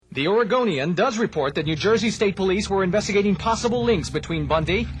The Oregonian does report that New Jersey State Police were investigating possible links between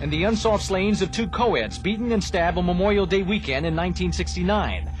Bundy and the unsolved slayings of two co-eds beaten and stabbed on Memorial Day weekend in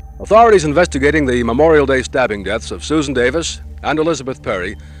 1969. Authorities investigating the Memorial Day stabbing deaths of Susan Davis and Elizabeth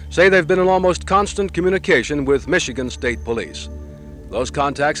Perry say they've been in almost constant communication with Michigan State Police. Those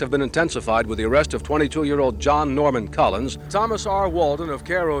contacts have been intensified with the arrest of 22-year-old John Norman Collins. Thomas R. Walden of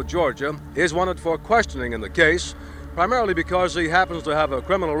Cairo, Georgia, is wanted for questioning in the case, primarily because he happens to have a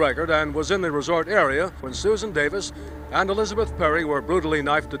criminal record and was in the resort area when Susan Davis and Elizabeth Perry were brutally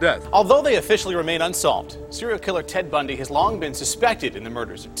knifed to death. Although they officially remain unsolved, serial killer Ted Bundy has long been suspected in the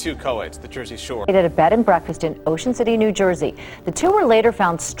murders of two co-eds at the Jersey Shore. At a bed and breakfast in Ocean City, New Jersey. The two were later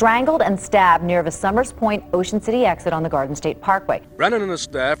found strangled and stabbed near the Summers Point Ocean City exit on the Garden State Parkway. Brennan and his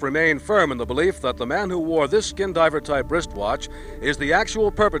staff remain firm in the belief that the man who wore this skin diver-type wristwatch is the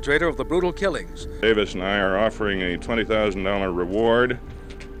actual perpetrator of the brutal killings. Davis and I are offering a $20,000 reward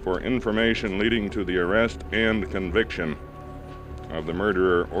for information leading to the arrest and conviction of the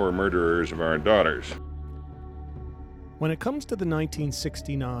murderer or murderers of our daughters. When it comes to the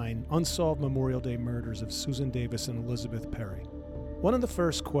 1969 unsolved Memorial Day murders of Susan Davis and Elizabeth Perry, one of the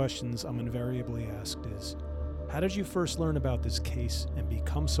first questions I'm invariably asked is, how did you first learn about this case and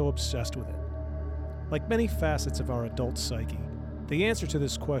become so obsessed with it? Like many facets of our adult psyche, the answer to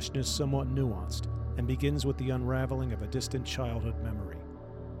this question is somewhat nuanced and begins with the unraveling of a distant childhood memory.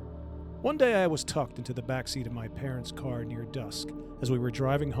 One day I was tucked into the backseat of my parents' car near dusk as we were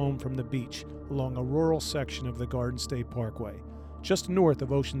driving home from the beach along a rural section of the Garden State Parkway, just north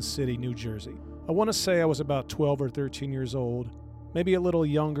of Ocean City, New Jersey. I want to say I was about 12 or 13 years old, maybe a little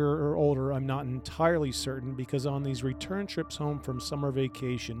younger or older, I'm not entirely certain, because on these return trips home from summer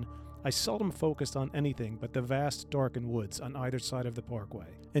vacation, I seldom focused on anything but the vast darkened woods on either side of the parkway,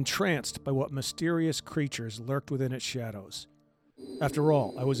 entranced by what mysterious creatures lurked within its shadows. After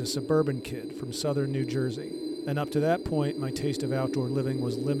all, I was a suburban kid from southern New Jersey, and up to that point, my taste of outdoor living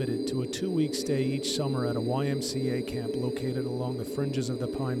was limited to a 2-week stay each summer at a YMCA camp located along the fringes of the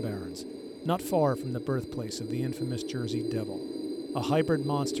Pine Barrens, not far from the birthplace of the infamous Jersey Devil, a hybrid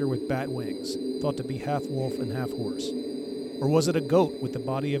monster with bat wings, thought to be half wolf and half horse. Or was it a goat with the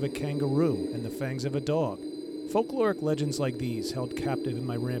body of a kangaroo and the fangs of a dog? Folkloric legends like these held captive in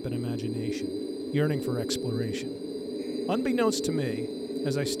my rampant imagination, yearning for exploration. Unbeknownst to me,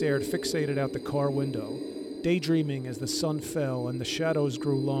 as I stared fixated out the car window, daydreaming as the sun fell and the shadows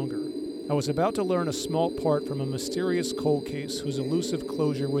grew longer, I was about to learn a small part from a mysterious cold case whose elusive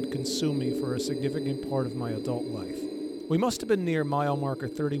closure would consume me for a significant part of my adult life. We must have been near mile marker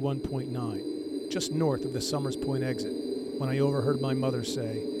 31.9, just north of the Summers Point exit, when I overheard my mother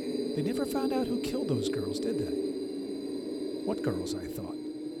say, "They never found out who killed those girls, did they?" What girls, I thought.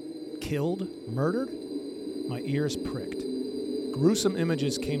 Killed? Murdered? My ears pricked. Gruesome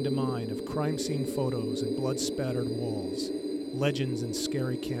images came to mind of crime scene photos and blood-spattered walls, legends and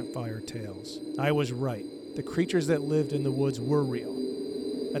scary campfire tales. I was right. The creatures that lived in the woods were real.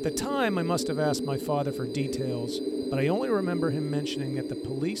 At the time, I must have asked my father for details, but I only remember him mentioning that the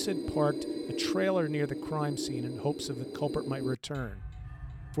police had parked a trailer near the crime scene in hopes of the culprit might return.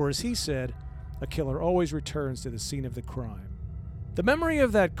 For as he said, a killer always returns to the scene of the crime. The memory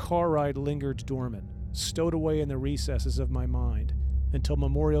of that car ride lingered dormant, stowed away in the recesses of my mind, until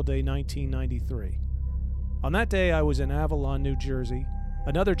Memorial Day 1993. On that day, I was in Avalon, New Jersey,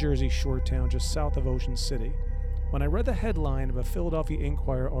 another Jersey shore town just south of Ocean City, when I read the headline of a Philadelphia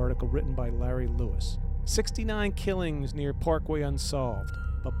Inquirer article written by Larry Lewis. 69 killings near Parkway unsolved,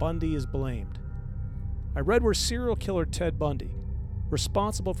 but Bundy is blamed. I read where serial killer Ted Bundy,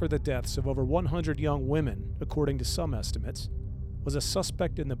 responsible for the deaths of over 100 young women, according to some estimates, was a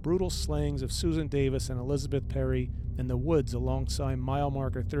suspect in the brutal slayings of Susan Davis and Elizabeth Perry in the woods alongside mile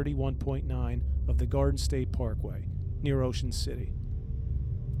marker 31.9 of the Garden State Parkway, near Ocean City.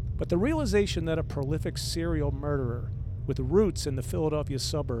 But the realization that a prolific serial murderer with roots in the Philadelphia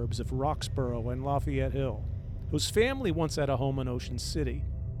suburbs of Roxborough and Lafayette Hill, whose family once had a home in Ocean City,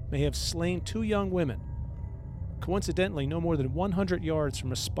 may have slain two young women, coincidentally no more than 100 yards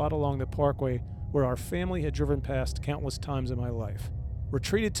from a spot along the parkway where our family had driven past countless times in my life,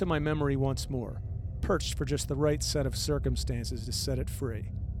 retreated to my memory once more, perched for just the right set of circumstances to set it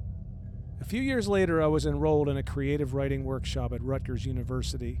free. A few years later, I was enrolled in a creative writing workshop at Rutgers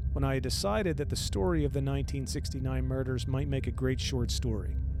University when I had decided that the story of the 1969 murders might make a great short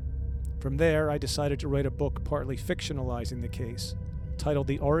story. From there, I decided to write a book partly fictionalizing the case, titled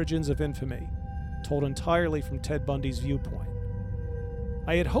The Origins of Infamy, told entirely from Ted Bundy's viewpoint.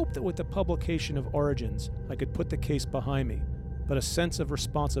 I had hoped that with the publication of Origins, I could put the case behind me, but a sense of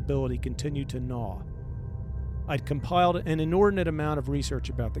responsibility continued to gnaw. I'd compiled an inordinate amount of research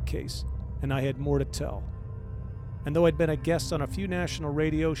about the case, and I had more to tell. And though I'd been a guest on a few national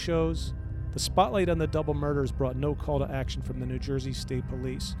radio shows, the spotlight on the double murders brought no call to action from the New Jersey State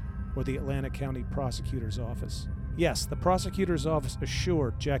Police or the Atlanta County Prosecutor's Office. Yes, the prosecutor's office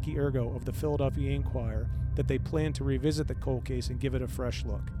assured Jackie Ergo of the Philadelphia Inquirer that they planned to revisit the cold case and give it a fresh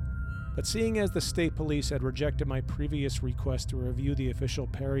look. But seeing as the state police had rejected my previous request to review the official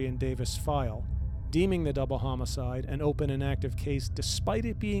Perry and Davis file, deeming the double homicide an open and active case despite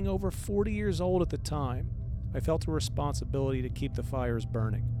it being over 40 years old at the time, I felt a responsibility to keep the fires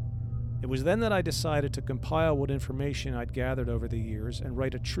burning. It was then that I decided to compile what information I'd gathered over the years and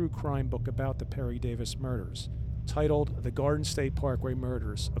write a true crime book about the Perry Davis murders, titled The Garden State Parkway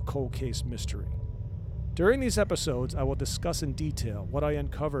Murders, a Cold Case Mystery. During these episodes, I will discuss in detail what I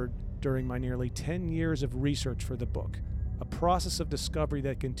uncovered during my nearly 10 years of research for the book, a process of discovery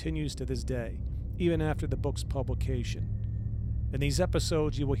that continues to this day, even after the book's publication. In these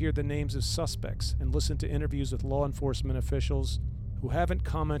episodes, you will hear the names of suspects and listen to interviews with law enforcement officials who haven't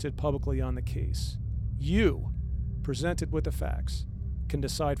commented publicly on the case. You, presented with the facts, can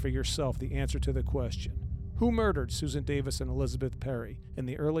decide for yourself the answer to the question: who murdered Susan Davis and Elizabeth Perry in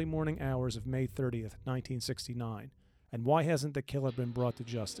the early morning hours of May 30th, 1969, and why hasn't the killer been brought to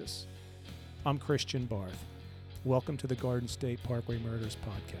justice? I'm Christian Barth. Welcome to the Garden State Parkway Murders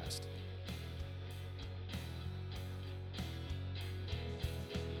podcast.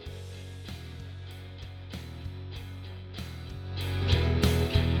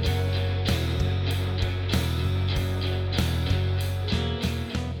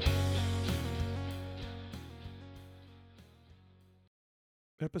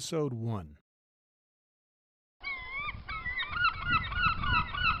 Episode 1.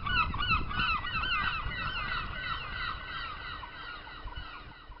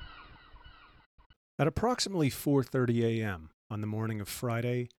 At approximately 4:30 a.m. on the morning of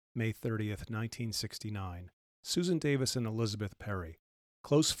Friday, May 30th, 1969, Susan Davis and Elizabeth Perry,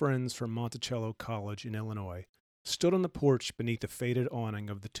 close friends from Monticello College in Illinois, stood on the porch beneath the faded awning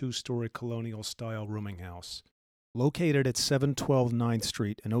of the two-story colonial-style rooming house, located at 712 9th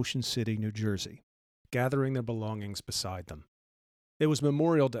Street in Ocean City, New Jersey, gathering their belongings beside them. It was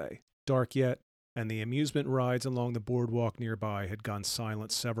Memorial Day, dark yet, and the amusement rides along the boardwalk nearby had gone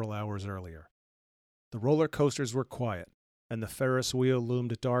silent several hours earlier. The roller coasters were quiet, and the Ferris wheel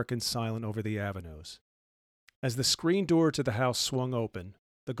loomed dark and silent over the avenues. As the screen door to the house swung open,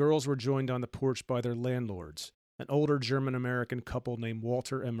 the girls were joined on the porch by their landlords, an older German-American couple named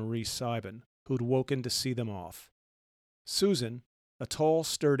Walter and Marie Seiben, who'd woken to see them off. Susan, a tall,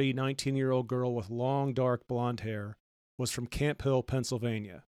 sturdy 19-year-old girl with long, dark blonde hair, was from Camp Hill,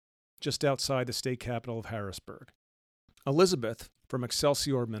 Pennsylvania, just outside the state capital of Harrisburg. Elizabeth, from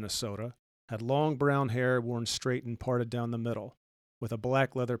Excelsior, Minnesota, had long brown hair worn straight and parted down the middle, with a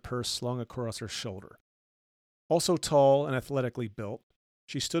black leather purse slung across her shoulder. Also tall and athletically built,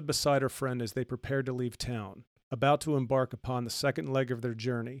 she stood beside her friend as they prepared to leave town, about to embark upon the second leg of their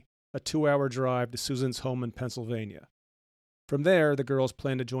journey, a 2-hour drive to Susan's home in Pennsylvania. From there, the girls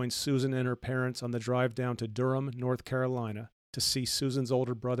planned to join Susan and her parents on the drive down to Durham, North Carolina, to see Susan's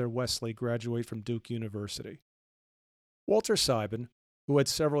older brother Wesley graduate from Duke University. Walter Seiben, who had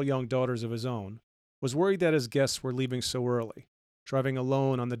several young daughters of his own, was worried that his guests were leaving so early, driving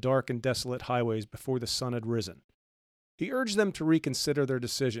alone on the dark and desolate highways before the sun had risen. He urged them to reconsider their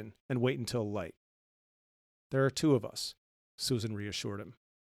decision and wait until light. "There are 2 of us," Susan reassured him.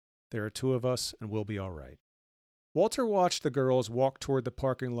 "There are 2 of us, and we'll be all right." Walter watched the girls walk toward the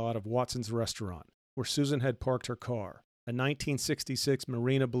parking lot of Watson's Restaurant, where Susan had parked her car, a 1966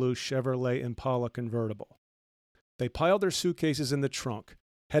 Marina Blue Chevrolet Impala convertible. They piled their suitcases in the trunk,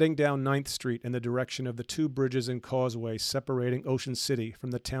 heading down 9th Street in the direction of the 2 bridges and causeway separating Ocean City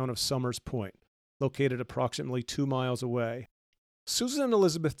from the town of Summers Point, located approximately 2 miles away. Susan and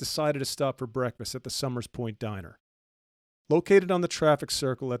Elizabeth decided to stop for breakfast at the Summers Point Diner. Located on the traffic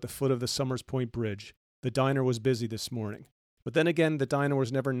circle at the foot of the Summers Point Bridge, the diner was busy this morning. But then again, the diner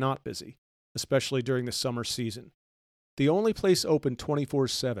was never not busy, especially during the summer season. The only place open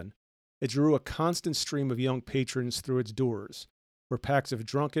 24/7, it drew a constant stream of young patrons through its doors, where packs of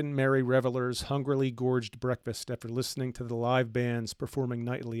drunken, merry revelers hungrily gorged breakfast after listening to the live bands performing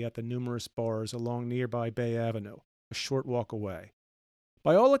nightly at the numerous bars along nearby Bay Avenue, a short walk away.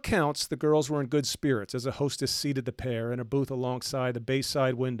 By all accounts, the girls were in good spirits as a hostess seated the pair in a booth alongside the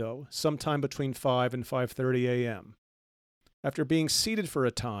bayside window sometime between 5 and 5:30 a.m. After being seated for a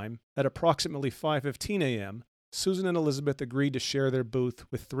time, at approximately 5:15 a.m., Susan and Elizabeth agreed to share their booth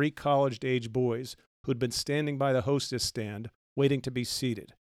with 3 college-age boys who'd been standing by the hostess stand, waiting to be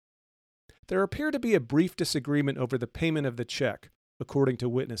seated. There appeared to be a brief disagreement over the payment of the check, according to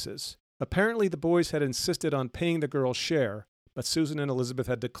witnesses. Apparently, the boys had insisted on paying the girl's share, but Susan and Elizabeth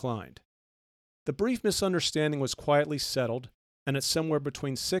had declined. The brief misunderstanding was quietly settled, and at somewhere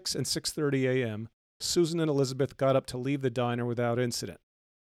between 6 and 6:30 a.m., Susan and Elizabeth got up to leave the diner without incident.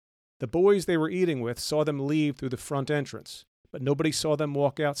 The boys they were eating with saw them leave through the front entrance, but nobody saw them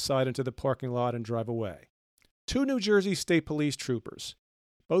walk outside into the parking lot and drive away. 2 New Jersey State Police troopers,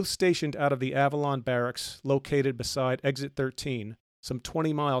 both stationed out of the Avalon Barracks located beside Exit 13, some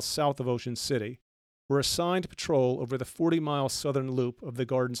 20 miles south of Ocean City, were assigned patrol over the 40-mile southern loop of the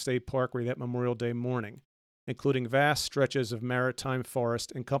Garden State Parkway that Memorial Day morning, including vast stretches of maritime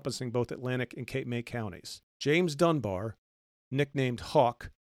forest encompassing both Atlantic and Cape May counties. James Dunbar, nicknamed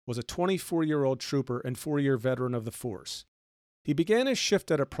Hawk, was a 24-year-old trooper and 4-year veteran of the force. He began his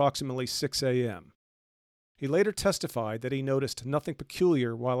shift at approximately 6 a.m. He later testified that he noticed nothing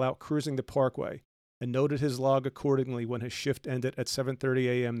peculiar while out cruising the parkway and noted his log accordingly when his shift ended at 7:30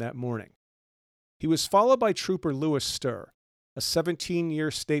 a.m. that morning. He was followed by Trooper Lewis Sturr, a 17-year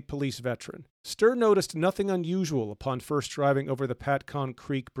state police veteran. Sturr noticed nothing unusual upon first driving over the Patcon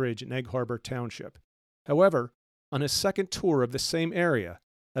Creek Bridge in Egg Harbor Township. However, on his second tour of the same area,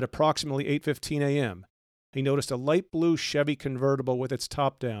 at approximately 8:15 a.m., he noticed a light blue Chevy convertible with its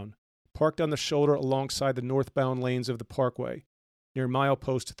top down, parked on the shoulder alongside the northbound lanes of the parkway, near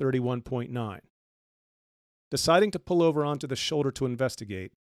milepost 31.9. Deciding to pull over onto the shoulder to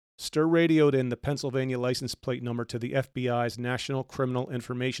investigate, Sturr radioed in the Pennsylvania license plate number to the FBI's National Criminal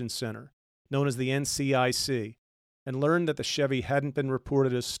Information Center, known as the NCIC, and learned that the Chevy hadn't been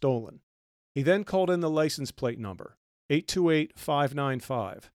reported as stolen. He then called in the license plate number,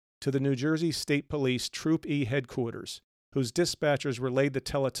 828-595, to the New Jersey State Police Troop E headquarters, whose dispatchers relayed the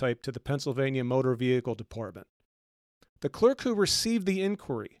teletype to the Pennsylvania Motor Vehicle Department. The clerk who received the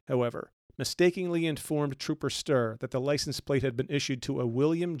inquiry, however, mistakenly informed Trooper Sturr that the license plate had been issued to a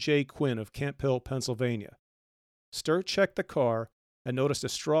William J. Quinn of Camp Hill, Pennsylvania. Sturr checked the car and noticed a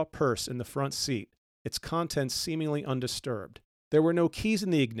straw purse in the front seat, its contents seemingly undisturbed. There were no keys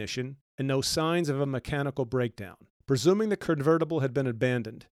in the ignition and no signs of a mechanical breakdown. Presuming the convertible had been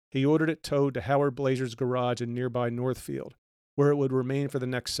abandoned, he ordered it towed to Howard Blazer's garage in nearby Northfield, where it would remain for the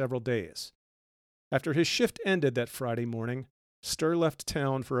next several days. After his shift ended that Friday morning, Sturr left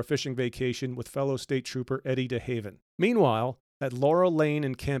town for a fishing vacation with fellow state trooper Eddie DeHaven. Meanwhile, at Laurel Lane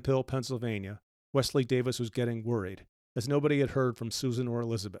in Camp Hill, Pennsylvania, Wesley Davis was getting worried, as nobody had heard from Susan or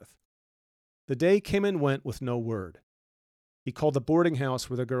Elizabeth. The day came and went with no word. He called the boarding house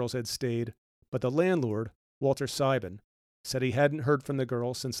where the girls had stayed, but the landlord, Walter Seibin, said he hadn't heard from the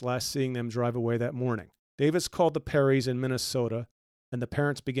girls since last seeing them drive away that morning. Davis called the Perrys in Minnesota, and the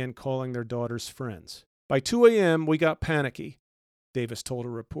parents began calling their daughter's friends. By 2 a.m., we got panicky, Davis told a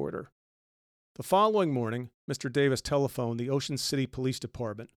reporter. The following morning, Mr. Davis telephoned the Ocean City Police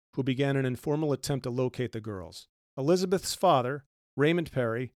Department, who began an informal attempt to locate the girls. Elizabeth's father, Raymond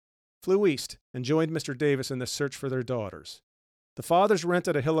Perry, flew east and joined Mr. Davis in the search for their daughters. The fathers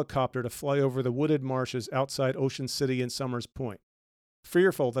rented a helicopter to fly over the wooded marshes outside Ocean City and Summers Point,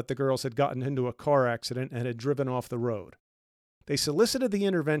 fearful that the girls had gotten into a car accident and had driven off the road. They solicited the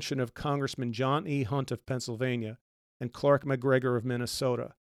intervention of Congressman John E. Hunt of Pennsylvania and Clark McGregor of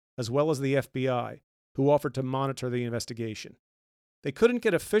Minnesota, as well as the FBI, who offered to monitor the investigation. They couldn't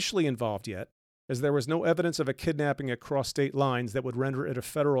get officially involved yet, as there was no evidence of a kidnapping across state lines that would render it a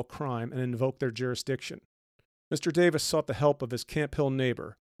federal crime and invoke their jurisdiction. Mr. Davis sought the help of his Camp Hill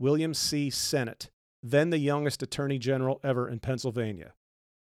neighbor, William C. Sennett, then the youngest attorney general ever in Pennsylvania.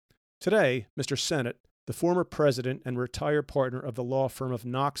 Today, Mr. Sennett, the former president and retired partner of the law firm of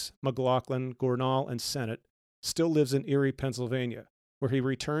Knox, McLaughlin, Gornall, and Sennett, still lives in Erie, Pennsylvania, where he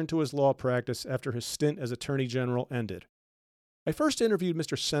returned to his law practice after his stint as attorney general ended. I first interviewed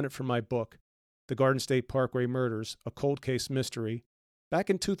Mr. Sennett for my book, The Garden State Parkway Murders, A Cold Case Mystery, back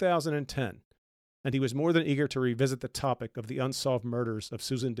in 2010, and he was more than eager to revisit the topic of the unsolved murders of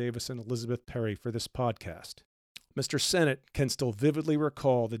Susan Davis and Elizabeth Perry for this podcast. Mr. Sennett can still vividly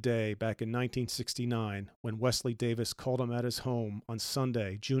recall the day back in 1969 when Wesley Davis called him at his home on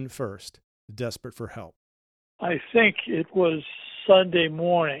Sunday, June 1st, desperate for help. I think it was Sunday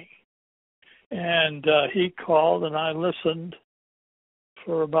morning, and he called, and I listened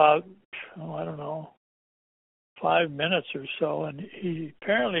for about, 5 minutes or so, and he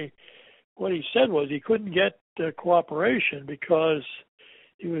apparently, what he said was he couldn't get cooperation because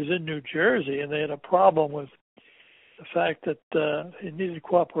he was in New Jersey, and they had a problem with the fact that he needed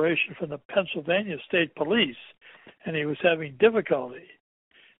cooperation from the Pennsylvania State Police, and he was having difficulty.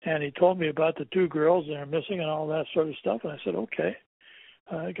 And he told me about the 2 girls that are missing and all that sort of stuff, and I said, okay.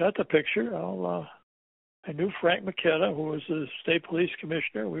 I got the picture. I knew Frank McKenna, who was the state police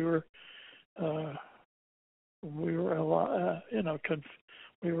commissioner. We were we were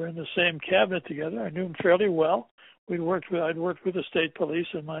in the same cabinet together. I knew him fairly well. I'd worked with the state police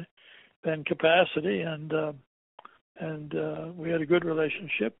in my then capacity, and we had a good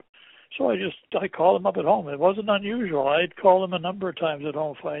relationship. So I called him up at home. It wasn't unusual. I'd call him a number of times at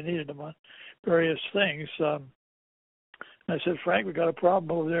home if I needed him on various things. I said, Frank, we got a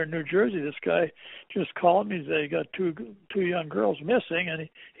problem over there in New Jersey. This guy just called me. They got two young girls missing, and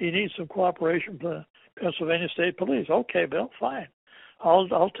he needs some cooperation from the Pennsylvania State Police. Okay, Bill, fine.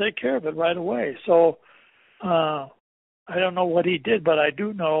 I'll take care of it right away. So I don't know what he did, but I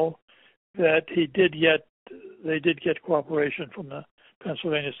do know that they did get cooperation from the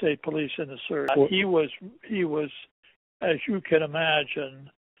Pennsylvania State Police in the search. He was, as you can imagine,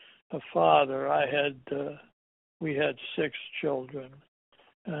 a father. We had 6 children,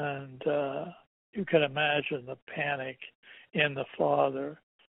 and you can imagine the panic in the father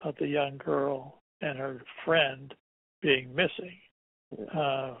of the young girl and her friend being missing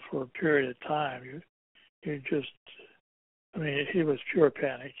for a period of time. He was pure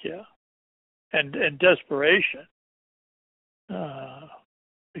panic, yeah, and desperation,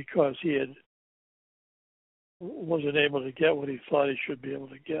 because he wasn't able to get what he thought he should be able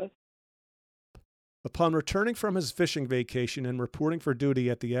to get. Upon returning from his fishing vacation and reporting for duty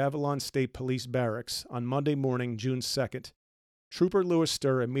at the Avalon State Police Barracks on Monday morning, June 2nd, Trooper Louis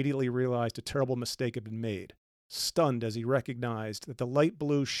Sturr immediately realized a terrible mistake had been made, stunned as he recognized that the light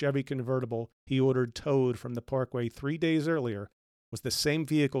blue Chevy convertible he ordered towed from the Parkway 3 days earlier was the same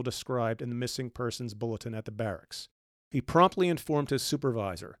vehicle described in the missing persons bulletin at the barracks. He promptly informed his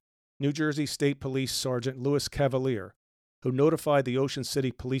supervisor, New Jersey State Police Sergeant Louis Cavalier, who notified the Ocean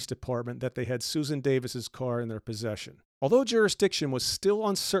City Police Department that they had Susan Davis's car in their possession. Although jurisdiction was still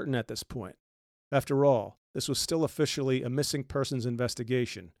uncertain at this point, after all, this was still officially a missing persons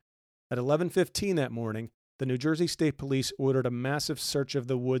investigation. At 11:15 that morning, the New Jersey State Police ordered a massive search of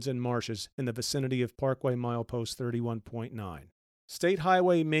the woods and marshes in the vicinity of Parkway milepost 31.9. State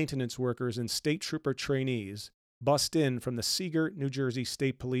highway maintenance workers and state trooper trainees, bussed in from the Seagirt, New Jersey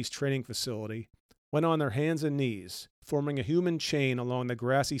State Police Training Facility, went on their hands and knees, forming a human chain along the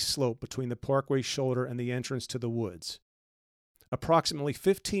grassy slope between the Parkway shoulder and the entrance to the woods. Approximately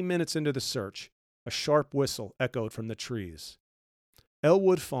 15 minutes into the search, a sharp whistle echoed from the trees.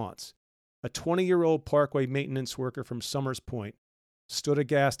 Elwood Fonts, a 20-year-old Parkway maintenance worker from Summers Point, stood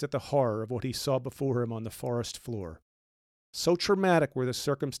aghast at the horror of what he saw before him on the forest floor. So traumatic were the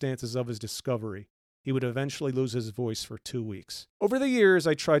circumstances of his discovery, he would eventually lose his voice for 2 weeks. Over the years,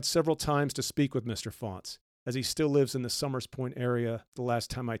 I tried several times to speak with Mr. Fonts, as he still lives in the Summers Point area the last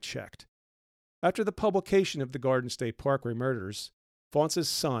time I checked. After the publication of the Garden State Parkway murders, Fonts'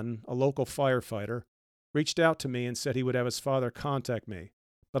 son, a local firefighter, reached out to me and said he would have his father contact me,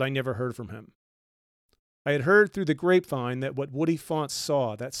 but I never heard from him. I had heard through the grapevine that what Woody Fonts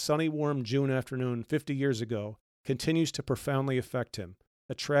saw that sunny, warm June afternoon 50 years ago continues to profoundly affect him,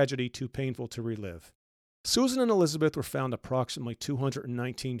 a tragedy too painful to relive. Susan and Elizabeth were found approximately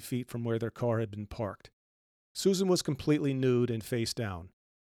 219 feet from where their car had been parked. Susan was completely nude and face down.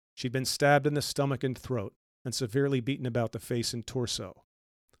 She'd been stabbed in the stomach and throat and severely beaten about the face and torso.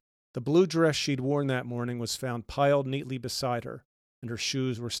 The blue dress she'd worn that morning was found piled neatly beside her, and her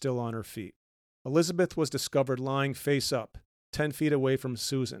shoes were still on her feet. Elizabeth was discovered lying face up, 10 feet away from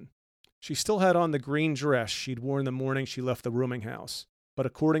Susan. She still had on the green dress she'd worn the morning she left the rooming house, but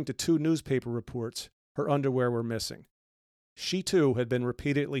according to 2 newspaper reports, her underwear were missing. She, too, had been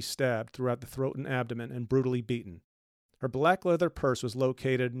repeatedly stabbed throughout the throat and abdomen and brutally beaten. Her black leather purse was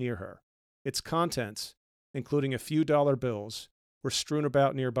located near her. Its contents, including a few dollar bills, were strewn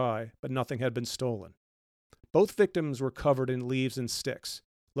about nearby, but nothing had been stolen. Both victims were covered in leaves and sticks,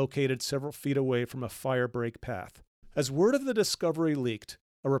 located several feet away from a fire break path. As word of the discovery leaked,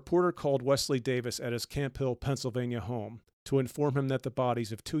 a reporter called Wesley Davis at his Camp Hill, Pennsylvania home to inform him that the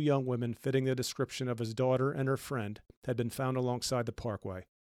bodies of 2 young women fitting the description of his daughter and her friend had been found alongside the Parkway.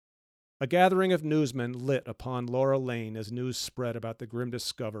 A gathering of newsmen lit upon Laura Lane as news spread about the grim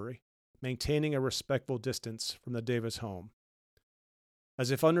discovery, maintaining a respectful distance from the Davis home.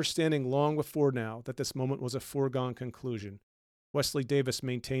 As if understanding long before now that this moment was a foregone conclusion, Wesley Davis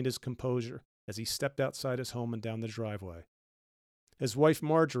maintained his composure as he stepped outside his home and down the driveway. His wife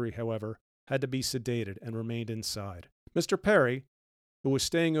Marjorie, however, had to be sedated and remained inside. Mr. Perry, who was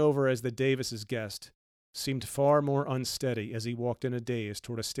staying over as the Davises' guest, seemed far more unsteady as he walked in a daze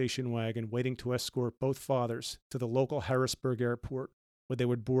toward a station wagon waiting to escort both fathers to the local Harrisburg airport, where they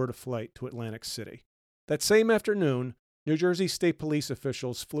would board a flight to Atlantic City. That same afternoon, New Jersey State Police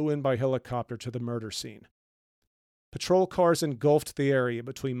officials flew in by helicopter to the murder scene. Patrol cars engulfed the area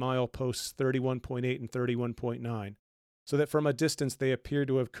between mileposts 31.8 and 31.9, so that from a distance they appeared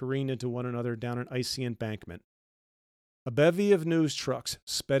to have careened into one another down an icy embankment. A bevy of news trucks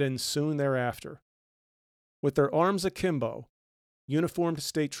sped in soon thereafter. With their arms akimbo, uniformed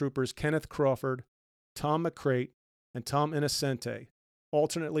state troopers Kenneth Crawford, Tom McCrate, and Tom Innocente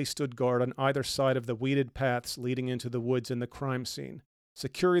alternately stood guard on either side of the weeded paths leading into the woods in the crime scene,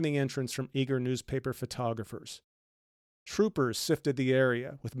 securing the entrance from eager newspaper photographers. Troopers sifted the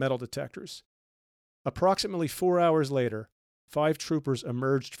area with metal detectors. Approximately 4 hours later, 5 troopers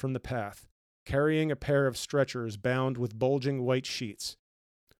emerged from the path, carrying a pair of stretchers bound with bulging white sheets.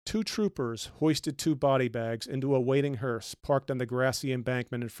 2 troopers hoisted 2 body bags into a waiting hearse parked on the grassy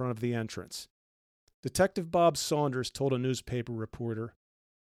embankment in front of the entrance. Detective Bob Saunders told a newspaper reporter,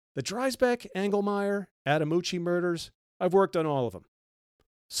 "The Dreisbeck, Engelmeyer, Adamucci murders, I've worked on all of them.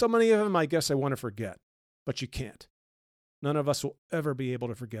 So many of them I guess I want to forget, but you can't. None of us will ever be able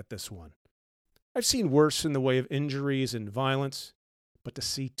to forget this one. I've seen worse in the way of injuries and violence, but to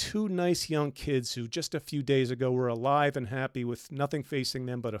see 2 nice young kids who just a few days ago were alive and happy with nothing facing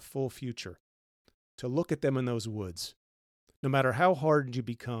them but a full future, to look at them in those woods, no matter how hardened you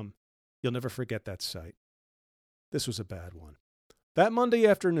become, you'll never forget that sight." This was a bad one. That Monday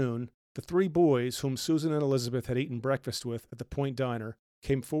afternoon, the 3 boys whom Susan and Elizabeth had eaten breakfast with at the Point Diner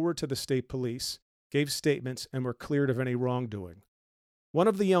came forward to the state police, gave statements, and were cleared of any wrongdoing. One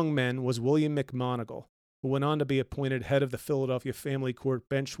of the young men was William McMonigal, who went on to be appointed head of the Philadelphia Family Court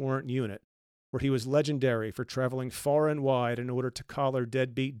Bench Warrant Unit, where he was legendary for traveling far and wide in order to collar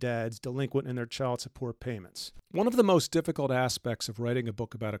deadbeat dads delinquent in their child support payments. One of the most difficult aspects of writing a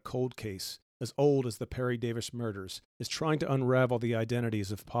book about a cold case as old as the Perry Davis murders is trying to unravel the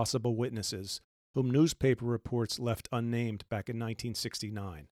identities of possible witnesses whom newspaper reports left unnamed back in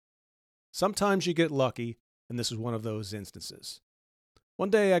 1969. Sometimes you get lucky, and this is one of those instances. One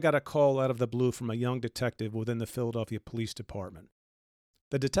day I got a call out of the blue from a young detective within the Philadelphia Police Department.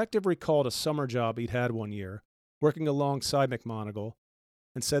 The detective recalled a summer job he'd had one year, working alongside McMonigal,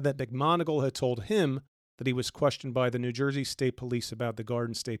 and said that McMonigal had told him that he was questioned by the New Jersey State Police about the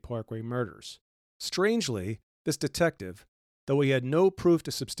Garden State Parkway murders. Strangely, this detective, though he had no proof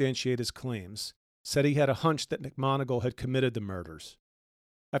to substantiate his claims, said he had a hunch that McMonigal had committed the murders.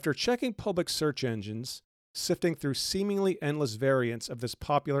 After checking public search engines, sifting through seemingly endless variants of this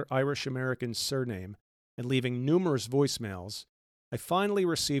popular Irish-American surname, and leaving numerous voicemails, I finally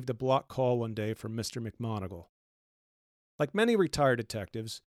received a block call one day from Mr. McMonigal. Like many retired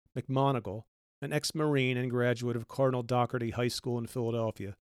detectives, McMonigal, an ex-Marine and graduate of Cardinal Dougherty High School in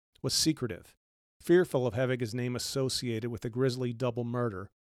Philadelphia, was secretive, fearful of having his name associated with a grisly double murder,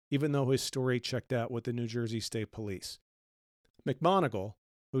 even though his story checked out with the New Jersey State Police. McMonigal,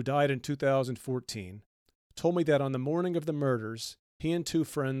 who died in 2014, told me that on the morning of the murders, he and 2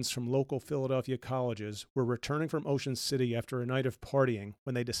 friends from local Philadelphia colleges were returning from Ocean City after a night of partying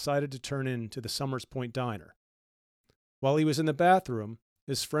when they decided to turn in to the Somers Point Diner. While he was in the bathroom,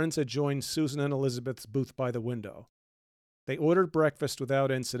 his friends had joined Susan and Elizabeth's booth by the window. They ordered breakfast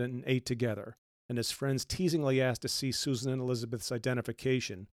without incident and ate together, and his friends teasingly asked to see Susan and Elizabeth's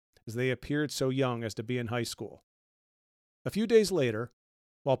identification, as they appeared so young as to be in high school. A few days later,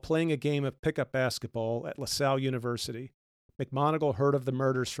 while playing a game of pickup basketball at LaSalle University, McMonigal heard of the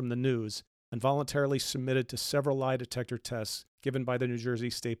murders from the news and voluntarily submitted to several lie detector tests given by the New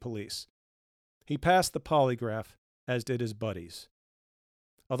Jersey State Police. He passed the polygraph, as did his buddies.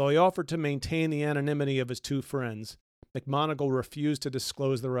 Although he offered to maintain the anonymity of his 2 friends, McMonigal refused to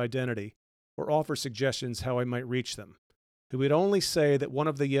disclose their identity or offer suggestions how I might reach them. He would only say that one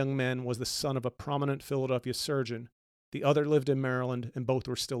of the young men was the son of a prominent Philadelphia surgeon, the other lived in Maryland, and both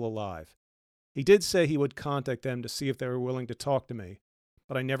were still alive. He did say he would contact them to see if they were willing to talk to me,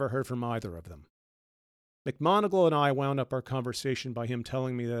 but I never heard from either of them. McMonigal and I wound up our conversation by him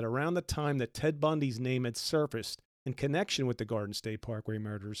telling me that around the time that Ted Bundy's name had surfaced in connection with the Garden State Parkway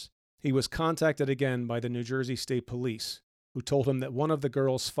murders, he was contacted again by the New Jersey State Police, who told him that one of the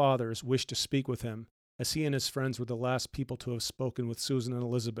girls' fathers wished to speak with him, as he and his friends were the last people to have spoken with Susan and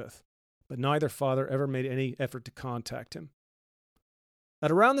Elizabeth, but neither father ever made any effort to contact him.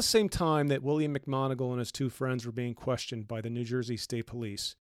 At around the same time that William McMonigal and his 2 friends were being questioned by the New Jersey State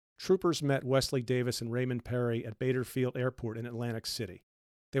Police, troopers met Wesley Davis and Raymond Perry at Bader Field Airport in Atlantic City.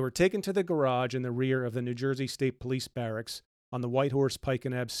 They were taken to the garage in the rear of the New Jersey State Police barracks on the White Horse Pike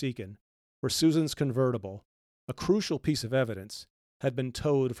in Absecon, where Susan's convertible, a crucial piece of evidence, had been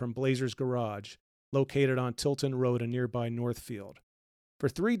towed from Blazer's garage, located on Tilton Road in nearby Northfield. For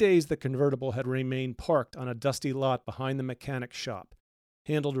 3 days, the convertible had remained parked on a dusty lot behind the mechanic shop,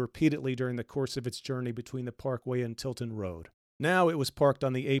 handled repeatedly during the course of its journey between the Parkway and Tilton Road. Now it was parked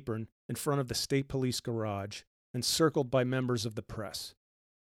on the apron in front of the state police garage and circled by members of the press.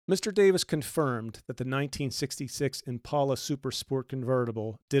 Mr. Davis confirmed that the 1966 Impala Super Sport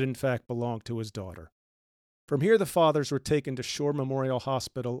convertible did in fact belong to his daughter. From here, the fathers were taken to Shore Memorial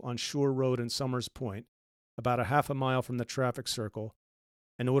Hospital on Shore Road in Somers Point, about a half a mile from the traffic circle,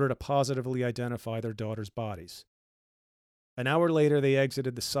 in order to positively identify their daughters' bodies. An hour later, they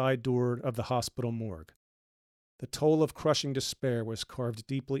exited the side door of the hospital morgue. The toll of crushing despair was carved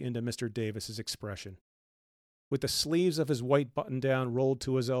deeply into Mr. Davis's expression. With the sleeves of his white button-down rolled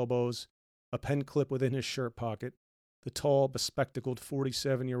to his elbows, a pen clip within his shirt pocket, the tall, bespectacled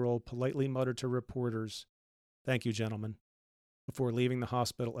 47-year-old politely muttered to reporters, "Thank you, gentlemen," before leaving the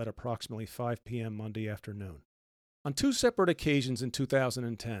hospital at approximately 5 p.m. Monday afternoon. On 2 separate occasions in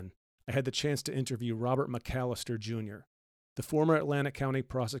 2010, I had the chance to interview Robert McAllister, Jr., the former Atlantic County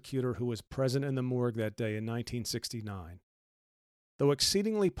prosecutor who was present in the morgue that day in 1969. Though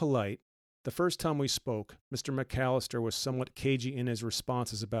exceedingly polite, the first time we spoke, Mr. McAllister was somewhat cagey in his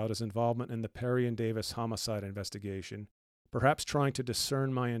responses about his involvement in the Perry and Davis homicide investigation, perhaps trying to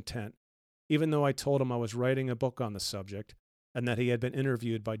discern my intent, even though I told him I was writing a book on the subject and that he had been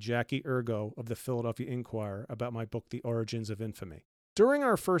interviewed by Jackie Ergo of the Philadelphia Inquirer about my book, The Origins of Infamy. During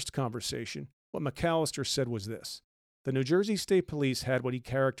our first conversation, what McAllister said was this: the New Jersey State Police had what he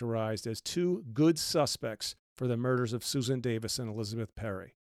characterized as 2 good suspects for the murders of Susan Davis and Elizabeth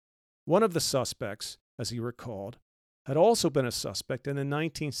Perry. One of the suspects, as he recalled, had also been a suspect in the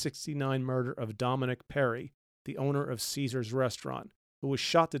 1969 murder of Dominic Perry, the owner of Caesar's Restaurant, who was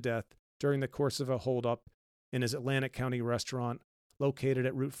shot to death during the course of a holdup in his Atlantic County restaurant located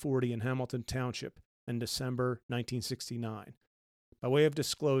at Route 40 in Hamilton Township in December 1969. By way of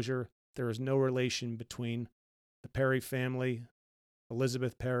disclosure, there is no relation between the Perry family,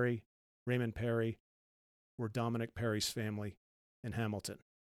 Elizabeth Perry, Raymond Perry, or Dominic Perry's family in Hamilton.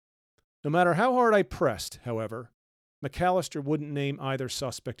 No matter how hard I pressed, however, McAllister wouldn't name either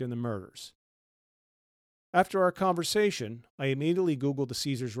suspect in the murders. After our conversation, I immediately Googled the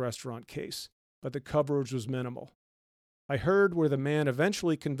Caesar's Restaurant case, but the coverage was minimal. I heard where the man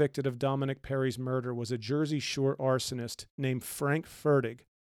eventually convicted of Dominic Perry's murder was a Jersey Shore arsonist named Frank Fertig,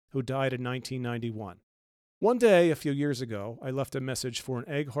 who died in 1991. One day, a few years ago, I left a message for an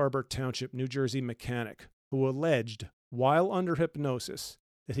Egg Harbor Township, New Jersey mechanic who alleged, while under hypnosis,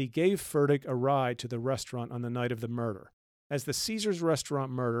 that he gave Fertig a ride to the restaurant on the night of the murder. As the Caesar's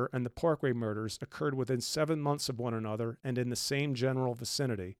Restaurant murder and the Parkway murders occurred within 7 months of one another and in the same general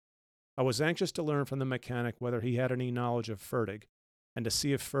vicinity, I was anxious to learn from the mechanic whether he had any knowledge of Fertig, and to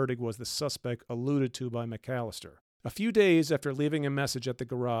see if Fertig was the suspect alluded to by McAllister. A few days after leaving a message at the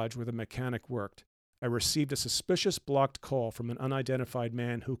garage where the mechanic worked, I received a suspicious blocked call from an unidentified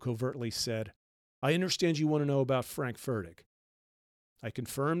man who covertly said, "I understand you want to know about Frank Fertig." I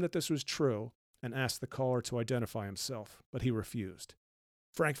confirmed that this was true and asked the caller to identify himself, but he refused.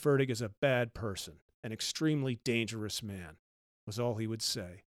 "Frank Fertig is a bad person, an extremely dangerous man," was all he would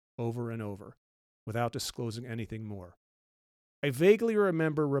say, over and over, without disclosing anything more. I vaguely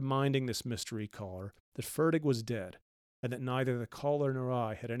remember reminding this mystery caller that Fertig was dead, and that neither the caller nor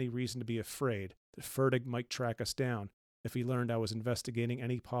I had any reason to be afraid that Fertig might track us down if he learned I was investigating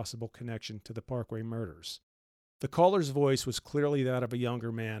any possible connection to the Parkway murders. The caller's voice was clearly that of a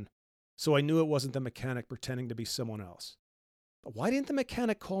younger man, so I knew it wasn't the mechanic pretending to be someone else. But why didn't the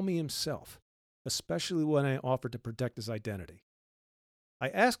mechanic call me himself, especially when I offered to protect his identity? I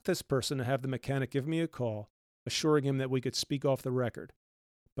asked this person to have the mechanic give me a call, assuring him that we could speak off the record.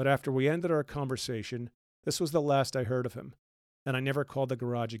 But after we ended our conversation, this was the last I heard of him, and I never called the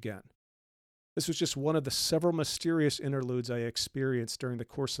garage again. This was just one of the several mysterious interludes I experienced during the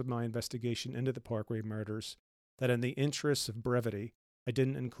course of my investigation into the Parkway murders that, in the interests of brevity, I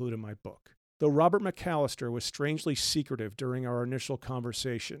didn't include in my book. Though Robert McAllister was strangely secretive during our initial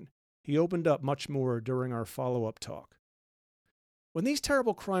conversation, he opened up much more during our follow-up talk. "When these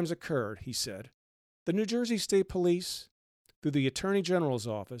terrible crimes occurred," he said, "the New Jersey State Police, through the Attorney General's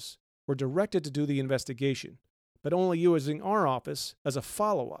office, were directed to do the investigation, but only using our office as a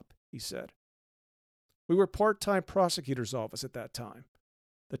follow-up," he said. "We were part-time prosecutor's office at that time.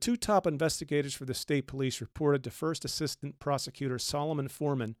 The 2 top investigators for the state police reported to First Assistant Prosecutor Solomon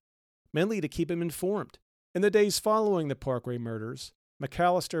Foreman, mainly to keep him informed. In the days following the Parkway murders,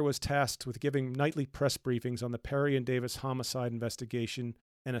 McAllister was tasked with giving nightly press briefings on the Perry and Davis homicide investigation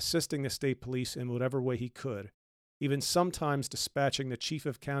and assisting the state police in whatever way he could, even sometimes dispatching the chief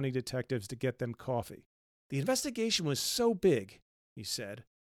of county detectives to get them coffee. The investigation was so big," he said.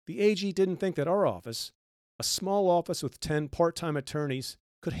 The AG didn't think that our office, a small office with 10 part-time attorneys,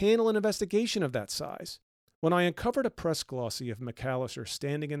 could handle an investigation of that size. When I uncovered a press glossy of McAllister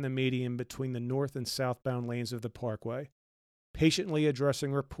standing in the median between the north and southbound lanes of the Parkway, patiently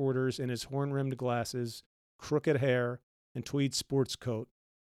addressing reporters in his horn-rimmed glasses, crooked hair, and tweed sports coat,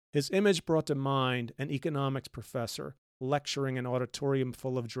 his image brought to mind an economics professor lecturing an auditorium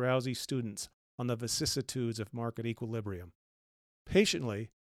full of drowsy students on the vicissitudes of market equilibrium. Patiently,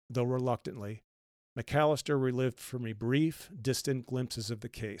 though reluctantly, McAllister relived for me brief, distant glimpses of the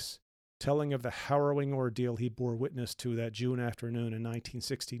case, telling of the harrowing ordeal he bore witness to that June afternoon in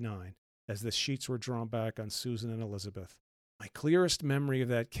 1969 as the sheets were drawn back on Susan and Elizabeth. My clearest memory of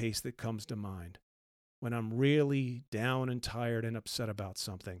that case that comes to mind, when I'm really down and tired and upset about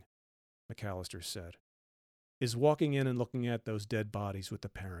something, McAllister said, is walking in and looking at those dead bodies with the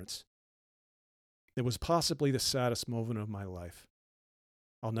parents. It was possibly the saddest moment of my life.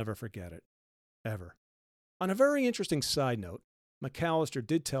 I'll never forget it. Ever. On a very interesting side note, McAllister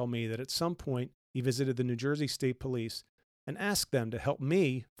did tell me that at some point he visited the New Jersey State Police and asked them to help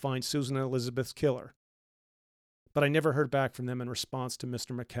me find Susan and Elizabeth's killer. But I never heard back from them in response to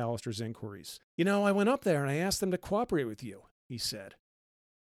Mr. McAllister's inquiries. You know, I went up there and I asked them to cooperate with you, he said.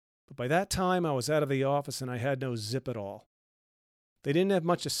 But by that time I was out of the office and I had no zip at all. They didn't have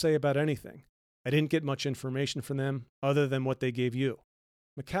much to say about anything. I didn't get much information from them other than what they gave you.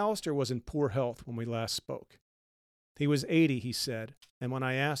 McAllister was in poor health when we last spoke. He was 80, he said, and when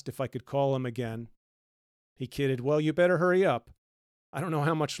I asked if I could call him again, he kidded, well, you better hurry up. I don't know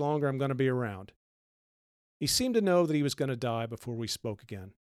how much longer I'm going to be around. He seemed to know that he was going to die before we spoke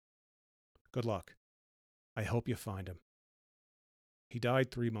again. Good luck. I hope you find him. He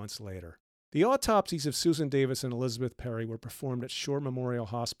died 3 months later. The autopsies of Susan Davis and Elizabeth Perry were performed at Shore Memorial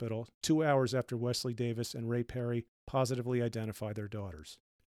Hospital 2 hours after Wesley Davis and Ray Perry positively identified their daughters.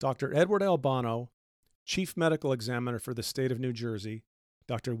 Dr. Edward Albano, Chief Medical Examiner for the state of New Jersey,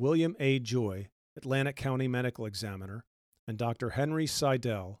 Dr. William A. Joy, Atlantic County Medical Examiner, and Dr. Henry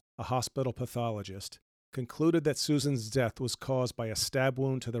Seidel, a hospital pathologist, concluded that Susan's death was caused by a stab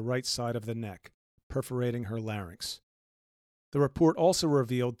wound to the right side of the neck, perforating her larynx. The report also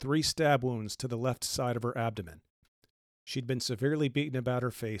revealed 3 stab wounds to the left side of her abdomen. She'd been severely beaten about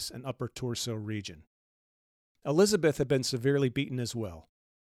her face and upper torso region. Elizabeth had been severely beaten as well.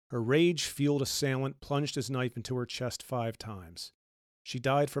 Her rage-fueled assailant plunged his knife into her chest 5 times. She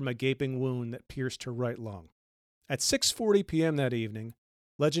died from a gaping wound that pierced her right lung. At 6:40 p.m. that evening,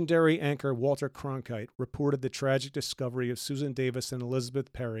 legendary anchor Walter Cronkite reported the tragic discovery of Susan Davis and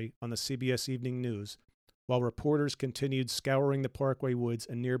Elizabeth Perry on the CBS Evening News, while reporters continued scouring the Parkway woods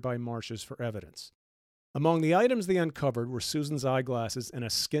and nearby marshes for evidence. Among the items they uncovered were Susan's eyeglasses and a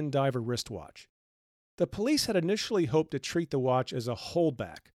skin diver wristwatch. The police had initially hoped to treat the watch as a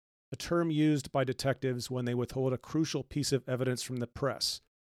holdback, a term used by detectives when they withhold a crucial piece of evidence from the press,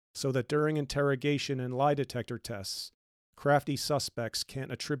 so that during interrogation and lie detector tests, crafty suspects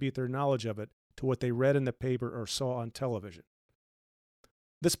can't attribute their knowledge of it to what they read in the paper or saw on television.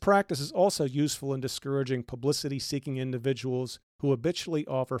 This practice is also useful in discouraging publicity-seeking individuals who habitually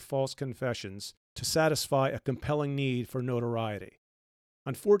offer false confessions to satisfy a compelling need for notoriety.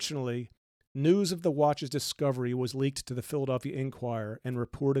 Unfortunately, news of the watch's discovery was leaked to the Philadelphia Inquirer and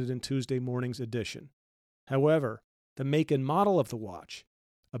reported in Tuesday morning's edition. However, the make and model of the watch,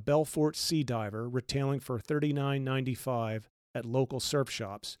 a Belfort Sea Diver retailing for $39.95 at local surf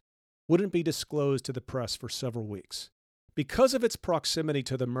shops, wouldn't be disclosed to the press for several weeks. Because of its proximity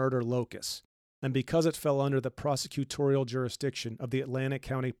to the murder locus, and because it fell under the prosecutorial jurisdiction of the Atlantic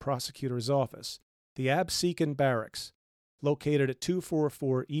County Prosecutor's Office, the Absecon Barracks, located at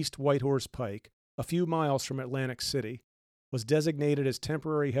 244 East Whitehorse Pike, a few miles from Atlantic City, was designated as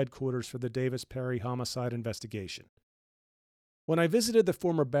temporary headquarters for the Davis-Perry homicide investigation. When I visited the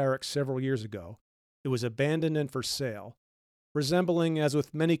former barracks several years ago, it was abandoned and for sale, resembling, as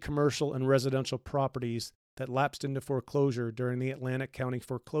with many commercial and residential properties that lapsed into foreclosure during the Atlantic County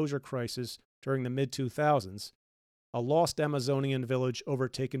foreclosure crisis during the mid-2000s, a lost Amazonian village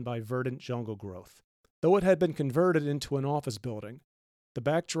overtaken by verdant jungle growth. Though it had been converted into an office building, the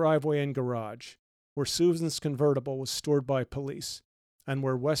back driveway and garage, where Susan's convertible was stored by police, and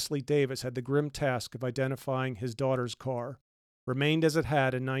where Wesley Davis had the grim task of identifying his daughter's car, remained as it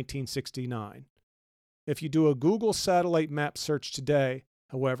had in 1969. If you do a Google satellite map search today,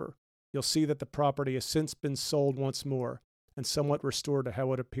 however, you'll see that the property has since been sold once more and somewhat restored to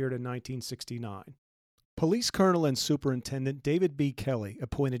how it appeared in 1969. Police Colonel and Superintendent David B. Kelly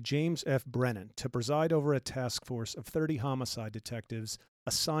appointed James F. Brennan to preside over a task force of 30 homicide detectives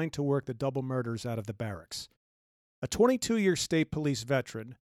assigned to work the double murders out of the barracks. A 22-year state police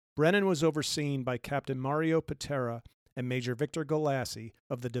veteran, Brennan was overseen by Captain Mario Patera and Major Victor Galassi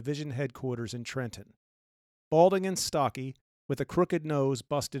of the division headquarters in Trenton. Balding and stocky, with a crooked nose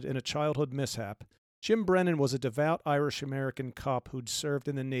busted in a childhood mishap, Jim Brennan was a devout Irish-American cop who'd served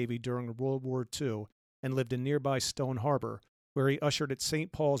in the Navy during World War II and lived in nearby Stone Harbor, where he ushered at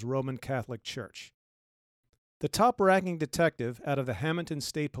St. Paul's Roman Catholic Church. The top-ranking detective out of the Hamilton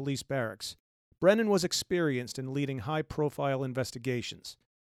State Police Barracks, Brennan was experienced in leading high-profile investigations.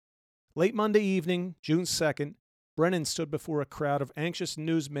 Late Monday evening, June 2nd, Brennan stood before a crowd of anxious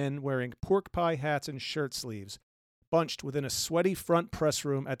newsmen wearing pork pie hats and shirt sleeves, bunched within a sweaty front press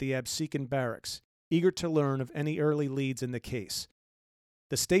room at the Absecon Barracks, eager to learn of any early leads in the case.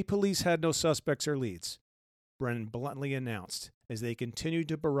 The state police had no suspects or leads, Brennan bluntly announced, as they continued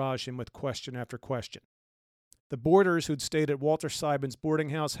to barrage him with question after question. The boarders who'd stayed at Walter Simon's boarding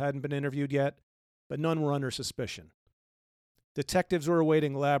house hadn't been interviewed yet, but none were under suspicion. Detectives were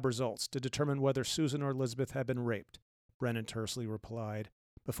awaiting lab results to determine whether Susan or Elizabeth had been raped, Brennan tersely replied,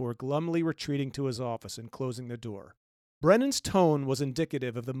 before glumly retreating to his office and closing the door. Brennan's tone was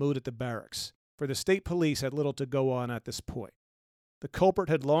indicative of the mood at the barracks, for the state police had little to go on at this point. The culprit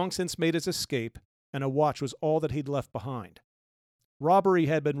had long since made his escape, and a watch was all that he'd left behind. Robbery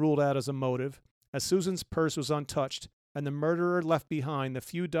had been ruled out as a motive, as Susan's purse was untouched, and the murderer left behind the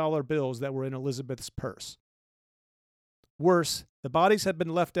few dollar bills that were in Elizabeth's purse. Worse, the bodies had been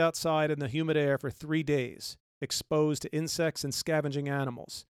left outside in the humid air for 3 days, exposed to insects and scavenging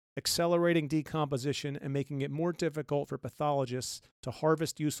animals, accelerating decomposition and making it more difficult for pathologists to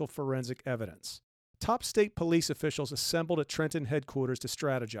harvest useful forensic evidence. Top state police officials assembled at Trenton headquarters to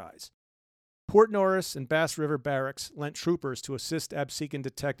strategize. Port Norris and Bass River Barracks lent troopers to assist Absecon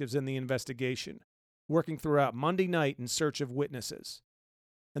detectives in the investigation, working throughout Monday night in search of witnesses.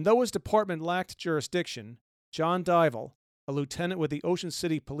 And though his department lacked jurisdiction, John Dival, a lieutenant with the Ocean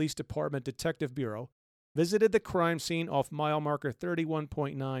City Police Department Detective Bureau, visited the crime scene off mile marker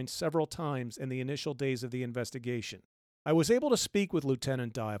 31.9 several times in the initial days of the investigation. I was able to speak with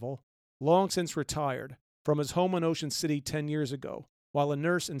Lieutenant Dival, long since retired, from his home in Ocean City 10 years ago, while a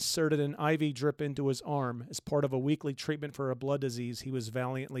nurse inserted an IV drip into his arm as part of a weekly treatment for a blood disease he was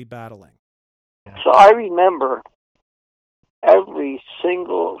valiantly battling. So I remember every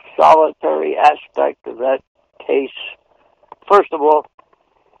single solitary aspect of that case. First of all,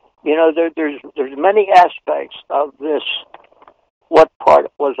 you know, there's many aspects of this. What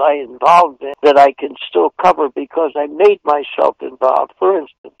part was I involved in that I can still cover because I made myself involved. For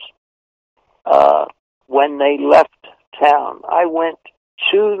instance, when they left town, I went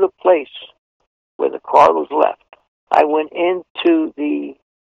to the place where the car was left. I went into the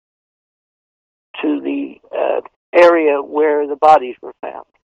area where the bodies were found.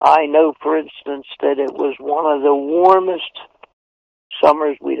 I know, for instance, that it was one of the warmest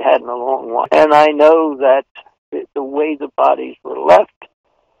summers we'd had in a long while. And I know that the way the bodies were left,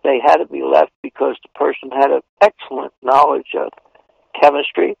 they had to be left because the person had an excellent knowledge of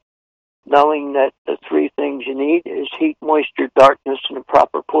chemistry, knowing that the three things you need is heat, moisture, darkness, and a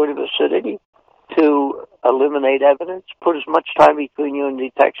proper point of acidity to eliminate evidence, put as much time between you and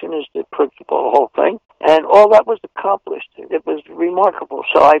detection as the principle of the whole thing. And all that was accomplished. It was remarkable.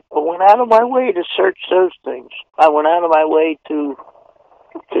 So I went out of my way to search those things. I went out of my way to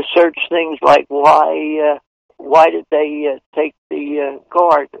search things like why did they take the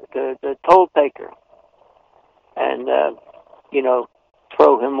guard, the toll taker, and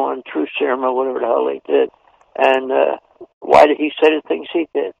throw him on truth serum or whatever the hell they did, and why did he say the things he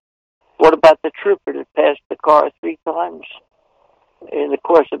did? What about the trooper that passed the car 3 times in the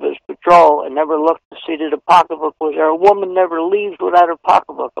course of his patrol and never looked to see that a pocketbook was there? A woman never leaves without her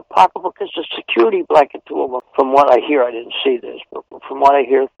pocketbook. A pocketbook is a security blanket to a woman. From what I hear, I didn't see this, but from what I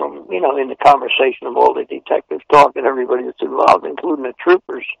hear from, in the conversation of all the detectives talking, everybody that's involved, including the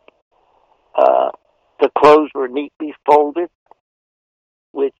troopers, the clothes were neatly folded,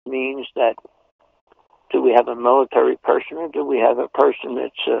 which means that do we have a military person or do we have a person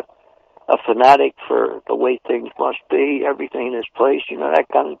that's a fanatic for the way things must be, everything in its place, that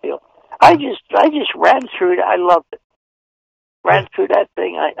kind of deal. I just ran through it. I loved it. Ran through that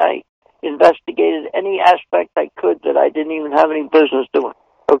thing. I investigated any aspect I could that I didn't even have any business doing.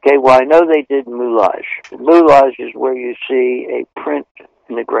 Okay, well, I know they did moulage. Moulage is where you see a print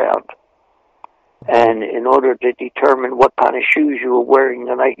in the ground. And in order to determine what kind of shoes you were wearing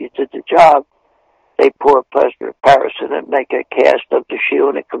the night you did the job, they pour a plaster of Paris in it, make a cast of the shoe,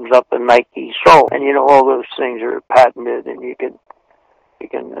 and it comes up a Nike sole. And all those things are patented, and you can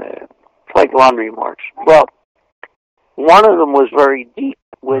it's like laundry marks. Well, one of them was very deep,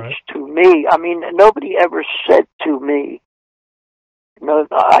 which Right. to me, I mean, nobody ever said to me, no,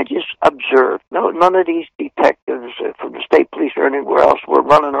 I just observed. No, none of these detectives from the state police or anywhere else were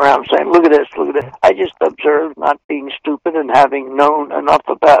running around saying, look at this, look at this. I just observed, not being stupid and having known enough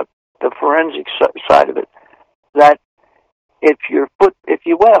about the forensic side of it, that if you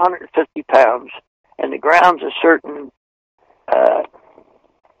weigh 150 pounds and the ground's a certain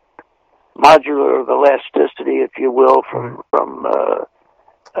modular of elasticity, if you will, from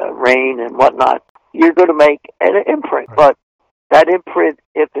rain and whatnot, you're going to make an imprint. Right. But that imprint,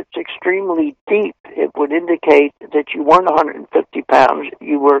 if it's extremely deep, it would indicate that you weren't 150 pounds,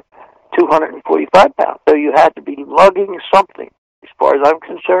 you were 245 pounds. So you had to be lugging something. As far as I'm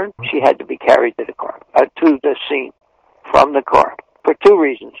concerned, she had to be carried to the scene from the car for two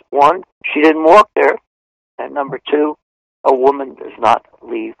reasons. One, she didn't walk there, and number two, a woman does not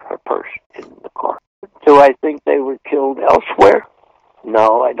leave her purse in the car. Do I think they were killed elsewhere?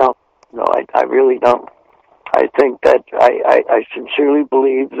 No, I don't. No, I really don't. I think that I sincerely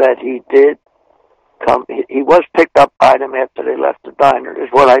believe that he did come. He was picked up by them after they left the diner, is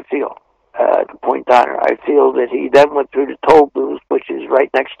what I feel. The Point Diner. I feel that he then went through the toll booth, which is right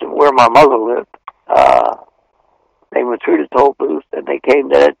next to where my mother lived. They went through the toll booth and they came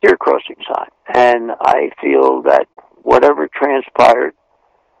to that deer crossing sign. And I feel that whatever transpired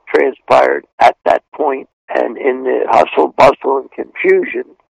at that point, and in the hustle, bustle, and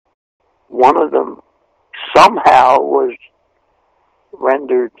confusion, one of them somehow was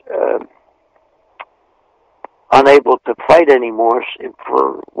rendered unable to fight anymore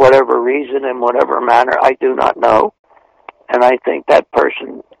for whatever reason and whatever manner, I do not know. And I think that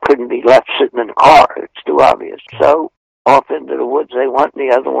person couldn't be left sitting in the car. It's too obvious. So off into the woods they went, and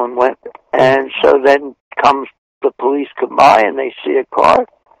the other one went. And so then the police come by and they see a car.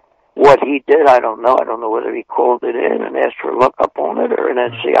 What he did, I don't know. I don't know whether he called it in and asked for a lookup on it or an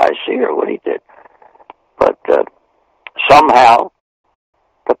NCIC or what he did. But somehow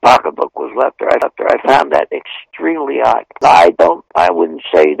the pocketbook was left there. I found that extremely odd. I wouldn't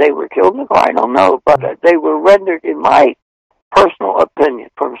say they were killed in the car. I don't know, but they were rendered, in my personal opinion,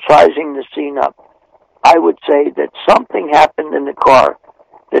 from sizing the scene up, I would say that something happened in the car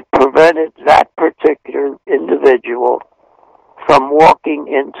that prevented that particular individual from walking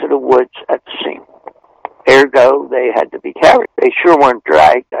into the woods at the scene. Ergo, they had to be carried. They sure weren't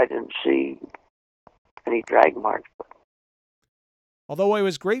dragged. I didn't see any drag marks. Although I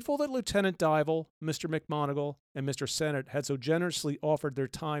was grateful that Lieutenant Dival, Mr. McMonigal, and Mr. Sennett had so generously offered their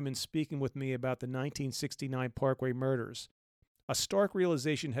time in speaking with me about the 1969 Parkway murders, a stark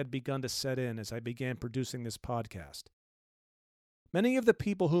realization had begun to set in as I began producing this podcast. Many of the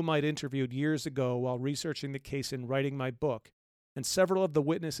people whom I'd interviewed years ago while researching the case and writing my book, and several of the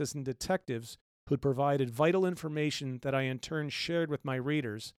witnesses and detectives who'd provided vital information that I in turn shared with my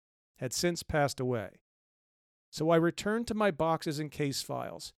readers, had since passed away. So I returned to my boxes and case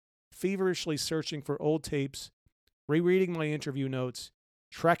files, feverishly searching for old tapes, rereading my interview notes,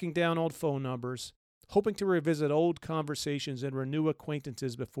 tracking down old phone numbers, hoping to revisit old conversations and renew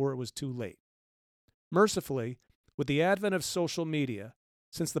acquaintances before it was too late. Mercifully, with the advent of social media,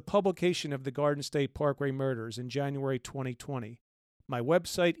 since the publication of the Garden State Parkway murders in January 2020, my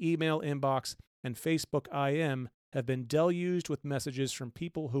website, email inbox, and Facebook IM have been deluged with messages from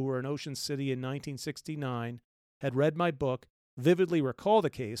people who were in Ocean City in 1969, had read my book, vividly recall the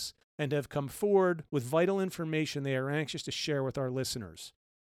case, and have come forward with vital information they are anxious to share with our listeners.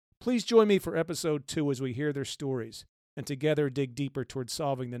 Please join me for episode 2 as we hear their stories, and together dig deeper towards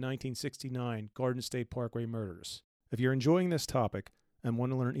solving the 1969 Garden State Parkway murders. If you're enjoying this topic and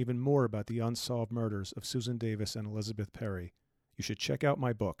want to learn even more about the unsolved murders of Susan Davis and Elizabeth Perry, you should check out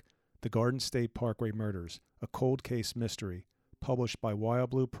my book, The Garden State Parkway Murders, a Cold Case Mystery, published by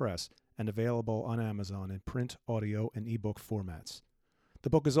Wild Blue Press and available on Amazon in print, audio, and ebook formats. The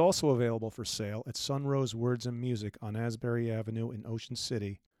book is also available for sale at Sunrose Words and Music on Asbury Avenue in Ocean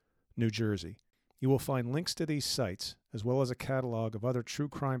City, New Jersey. You will find links to these sites, as well as a catalog of other true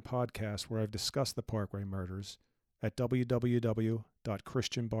crime podcasts where I've discussed the Parkway murders, at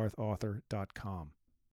www.christianbarthauthor.com.